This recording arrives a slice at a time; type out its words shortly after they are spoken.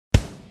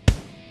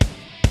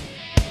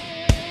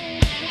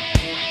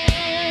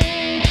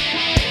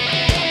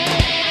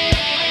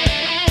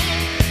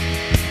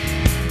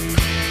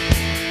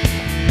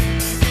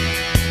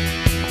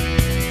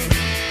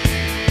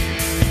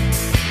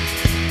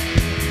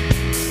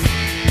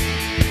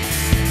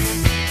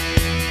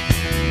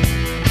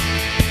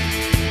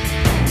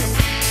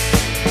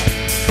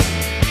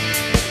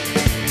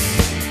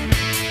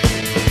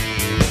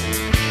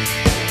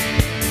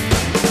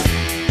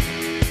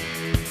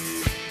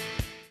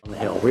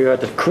Hill. We are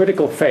at the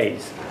critical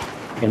phase,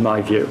 in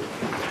my view.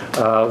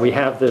 We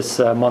have this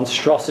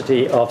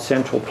monstrosity of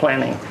central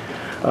planning.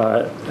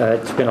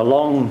 It's been a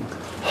long,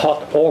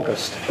 hot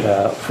August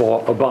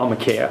for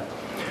Obamacare,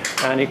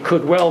 and it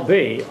could well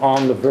be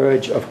on the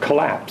verge of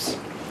collapse.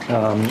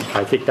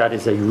 I think that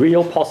is a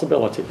real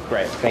possibility.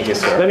 Great, thank you,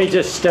 sir. Let me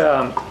just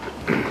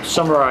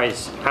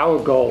summarize our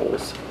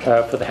goals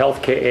for the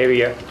healthcare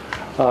area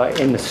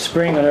in the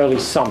spring and early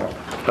summer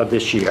of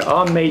this year.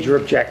 Our major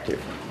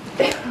objective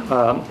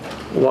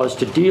was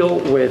to deal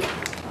with,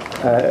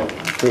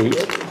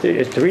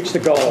 to reach the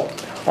goal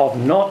of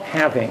not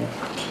having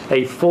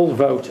a full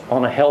vote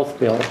on a health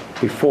bill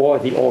before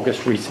the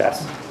August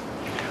recess.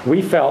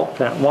 We felt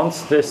that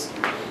once this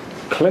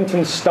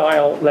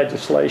Clinton-style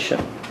legislation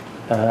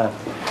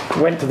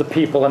went to the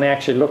people and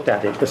actually looked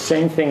at it, the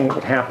same thing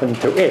would happen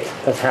to it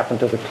as happened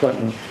to the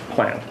Clinton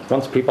plan,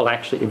 once people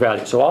actually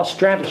evaluate. So our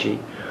strategy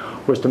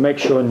was to make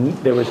sure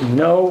there was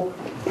no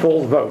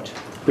full vote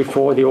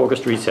before the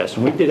August recess.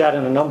 And we did that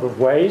in a number of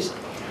ways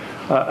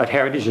at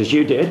Heritage, as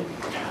you did.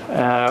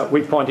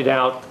 We pointed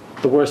out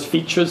the worst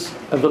features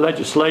of the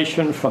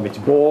legislation, from its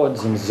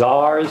boards and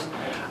czars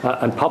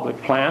and public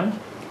plan.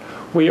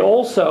 We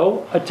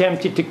also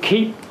attempted to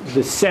keep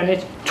the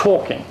Senate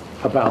talking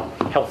about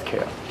health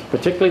care,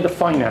 particularly the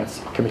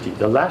Finance Committee.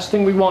 The last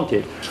thing we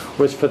wanted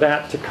was for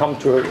that to come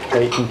to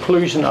a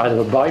conclusion, either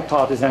a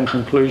bipartisan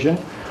conclusion,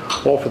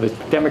 or for the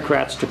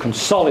Democrats to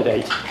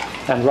consolidate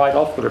and write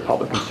off the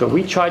Republicans. So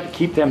we tried to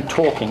keep them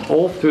talking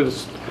all through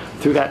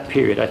that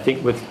period, I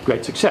think with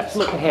great success.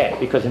 Look ahead,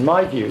 because in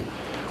my view,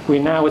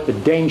 we're now at the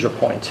danger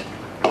point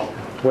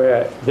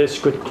where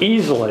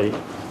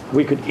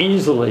we could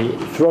easily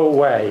throw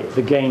away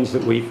the gains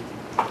that we've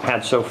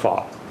had so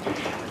far.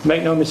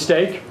 Make no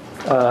mistake,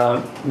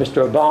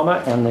 Mr.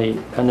 Obama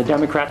and the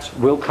Democrats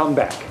will come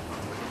back.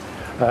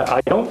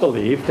 I don't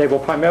believe they will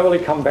primarily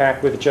come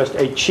back with just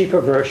a cheaper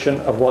version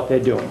of what they're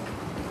doing.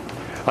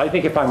 I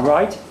think if I'm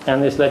right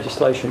and this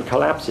legislation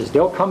collapses,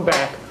 they'll come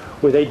back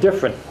with a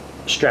different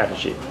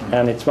strategy.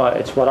 And it's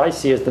what I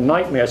see as the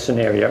nightmare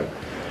scenario.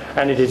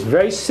 And it is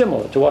very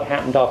similar to what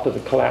happened after the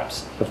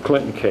collapse of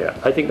Clinton Care.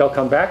 I think they'll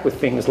come back with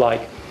things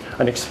like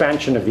an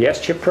expansion of the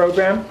S-chip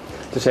program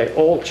to say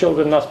all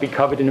children must be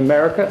covered in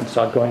America and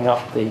start going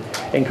up the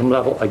income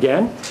level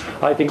again.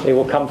 I think they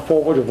will come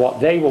forward with what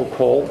they will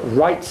call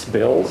rights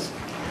bills,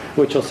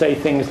 which will say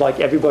things like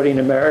everybody in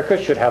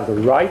America should have the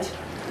right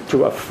to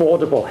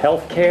affordable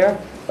health care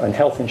and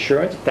health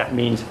insurance. That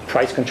means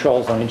price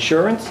controls on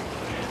insurance.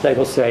 They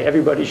will say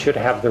everybody should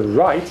have the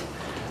right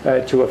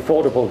to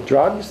affordable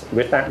drugs,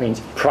 which that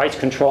means price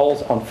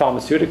controls on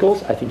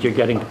pharmaceuticals. I think you're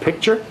getting the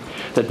picture,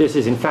 that this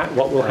is in fact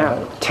what will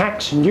happen.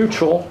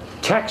 Tax-neutral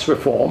tax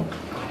reform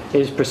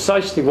is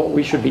precisely what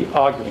we should be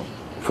arguing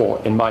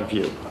for, in my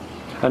view.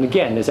 And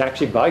again, there's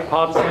actually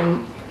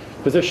bipartisan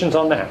positions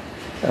on that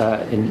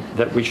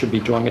that we should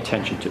be drawing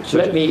attention to. So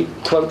let me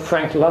quote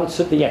Frank Luntz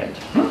at the end.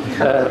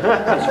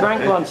 As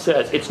Frank Luntz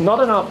says, it's not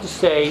enough to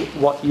say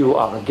what you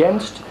are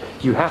against,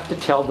 you have to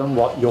tell them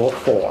what you're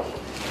for.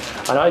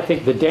 And I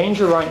think the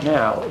danger right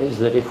now is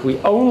that if we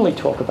only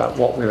talk about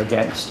what we're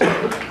against,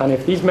 and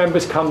if these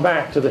members come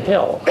back to the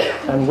Hill,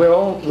 and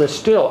we're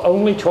still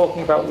only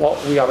talking about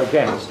what we are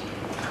against,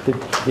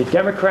 the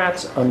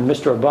Democrats and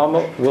Mr.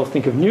 Obama will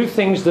think of new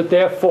things that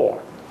they're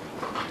for.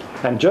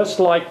 And just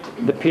like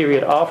the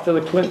period after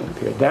the Clinton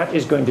period, that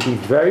is going to be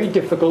very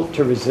difficult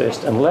to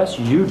resist unless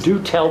you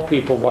do tell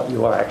people what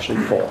you are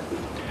actually for.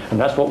 And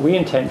that's what we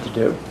intend to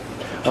do.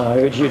 I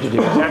urge you to do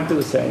exactly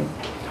the same,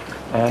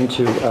 and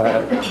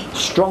to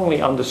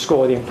strongly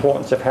underscore the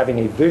importance of having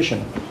a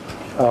vision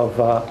of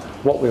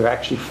what we're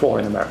actually for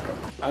in America.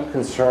 I'm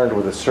concerned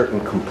with a certain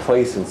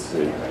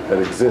complacency that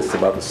exists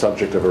about the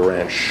subject of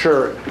Iran.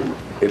 Sure,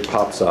 it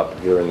pops up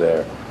here and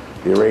there.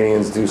 The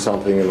Iranians do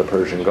something in the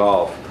Persian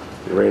Gulf.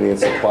 The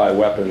Iranians supply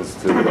weapons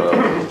to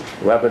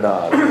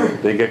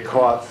Lebanon. They get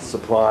caught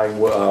supplying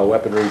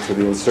weaponry to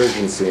the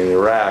insurgency in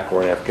Iraq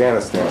or in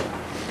Afghanistan.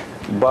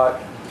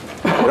 But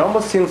it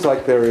almost seems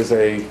like there is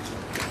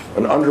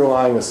an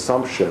underlying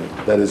assumption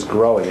that is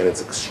growing, and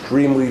it's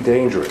extremely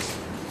dangerous,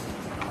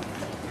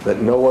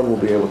 that no one will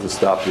be able to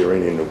stop the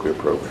Iranian nuclear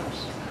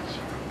programs.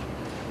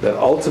 That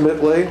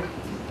ultimately,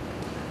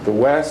 the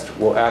West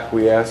will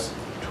acquiesce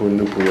to a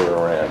nuclear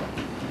Iran.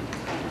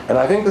 And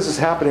I think this is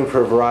happening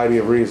for a variety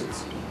of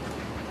reasons.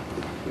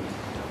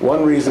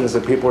 One reason is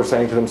that people are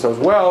saying to themselves,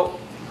 well,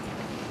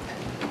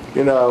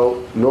 you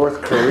know,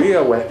 North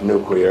Korea went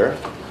nuclear,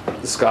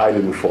 the sky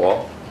didn't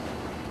fall.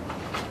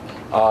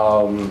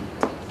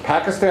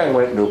 Pakistan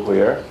went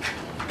nuclear,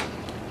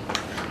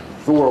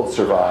 the world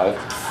survived.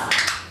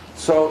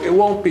 So it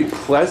won't be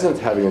pleasant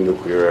having a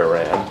nuclear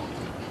Iran,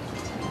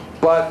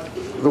 but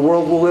the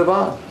world will live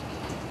on.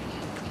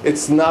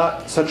 It's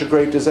not such a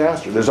great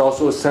disaster. There's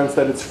also a sense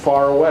that it's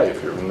far away.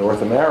 If you're in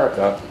North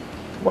America,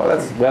 well,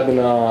 that's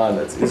Lebanon,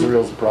 that's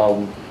Israel's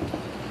problem.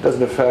 It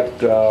doesn't affect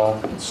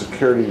the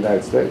security of the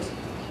United States.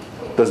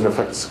 It doesn't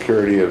affect the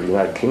security of the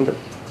United Kingdom.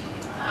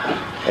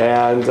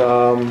 And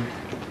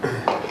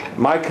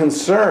my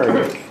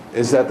concern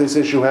is that this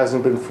issue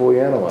hasn't been fully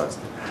analyzed.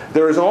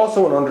 There is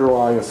also an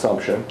underlying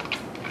assumption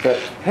that,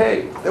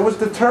 hey, there was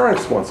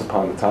deterrence once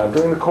upon a time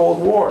during the Cold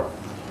War.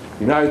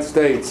 The United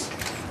States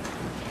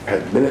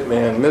had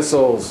Minuteman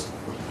missiles,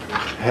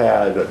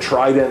 had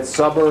Trident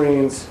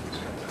submarines.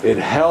 It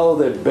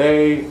held at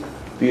bay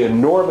the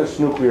enormous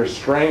nuclear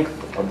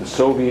strength of the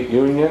Soviet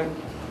Union.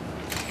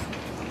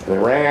 And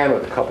Iran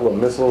with a couple of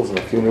missiles and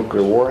a few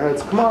nuclear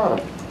warheads. Come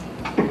on,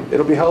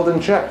 it'll be held in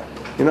check.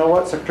 You know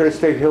what? Secretary of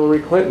State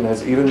Hillary Clinton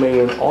has even made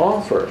an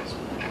offer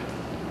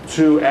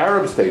to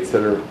Arab states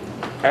that are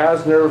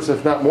as nervous,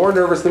 if not more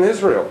nervous than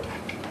Israel,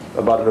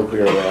 about a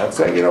nuclear Iran,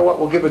 saying, you know what,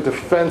 we'll give a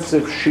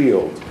defensive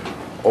shield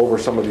over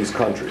some of these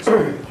countries.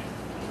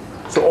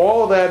 So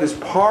all of that is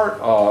part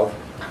of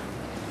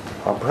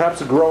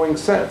perhaps a growing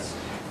sense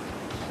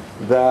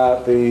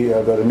that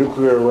that a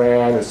nuclear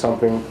Iran is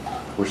something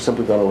we're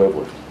simply going to live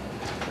with.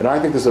 And I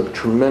think there's a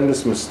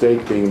tremendous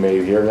mistake being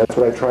made here, and that's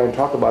what I try and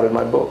talk about in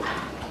my book.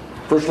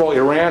 First of all,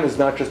 Iran is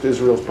not just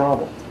Israel's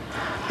problem.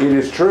 It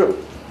is true.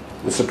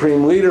 The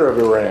supreme leader of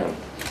Iran,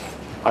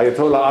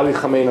 Ayatollah Ali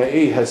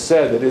Khamenei, has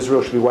said that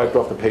Israel should be wiped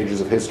off the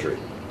pages of history.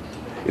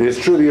 It is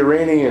true the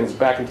Iranians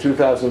back in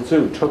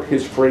 2002 took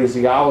his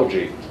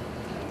phraseology,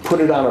 put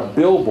it on a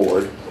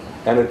billboard,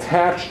 and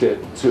attached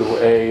it to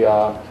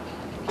a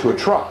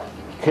truck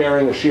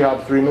carrying a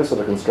Shihab-3 missile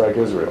that can strike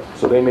Israel.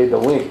 So they made the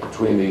link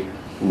between the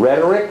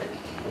rhetoric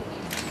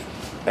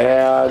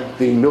and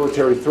the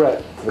military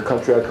threat to the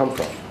country I come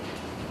from.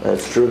 And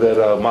it's true that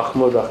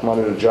Mahmoud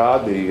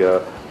Ahmadinejad,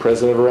 the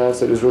president of Iran,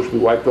 said Israel should be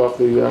wiped off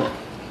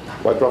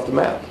the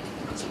map.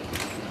 It's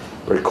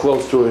very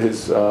close to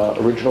his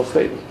original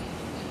statement.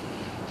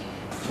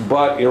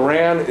 But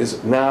Iran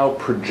is now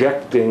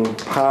projecting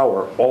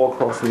power all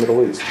across the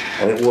Middle East,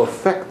 and it will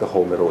affect the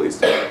whole Middle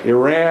East.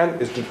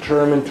 Iran is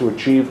determined to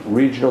achieve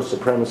regional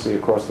supremacy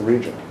across the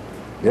region.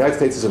 The United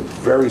States is a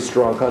very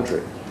strong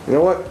country. You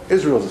know what?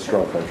 Israel is a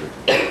strong country.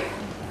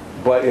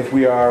 But if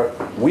we are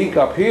weak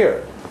up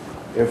here,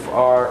 if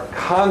our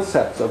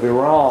concepts of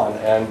Iran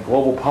and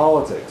global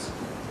politics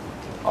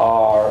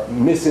are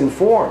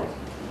misinformed,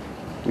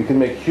 we can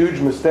make huge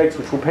mistakes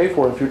which we'll pay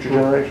for in future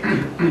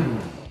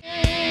generations.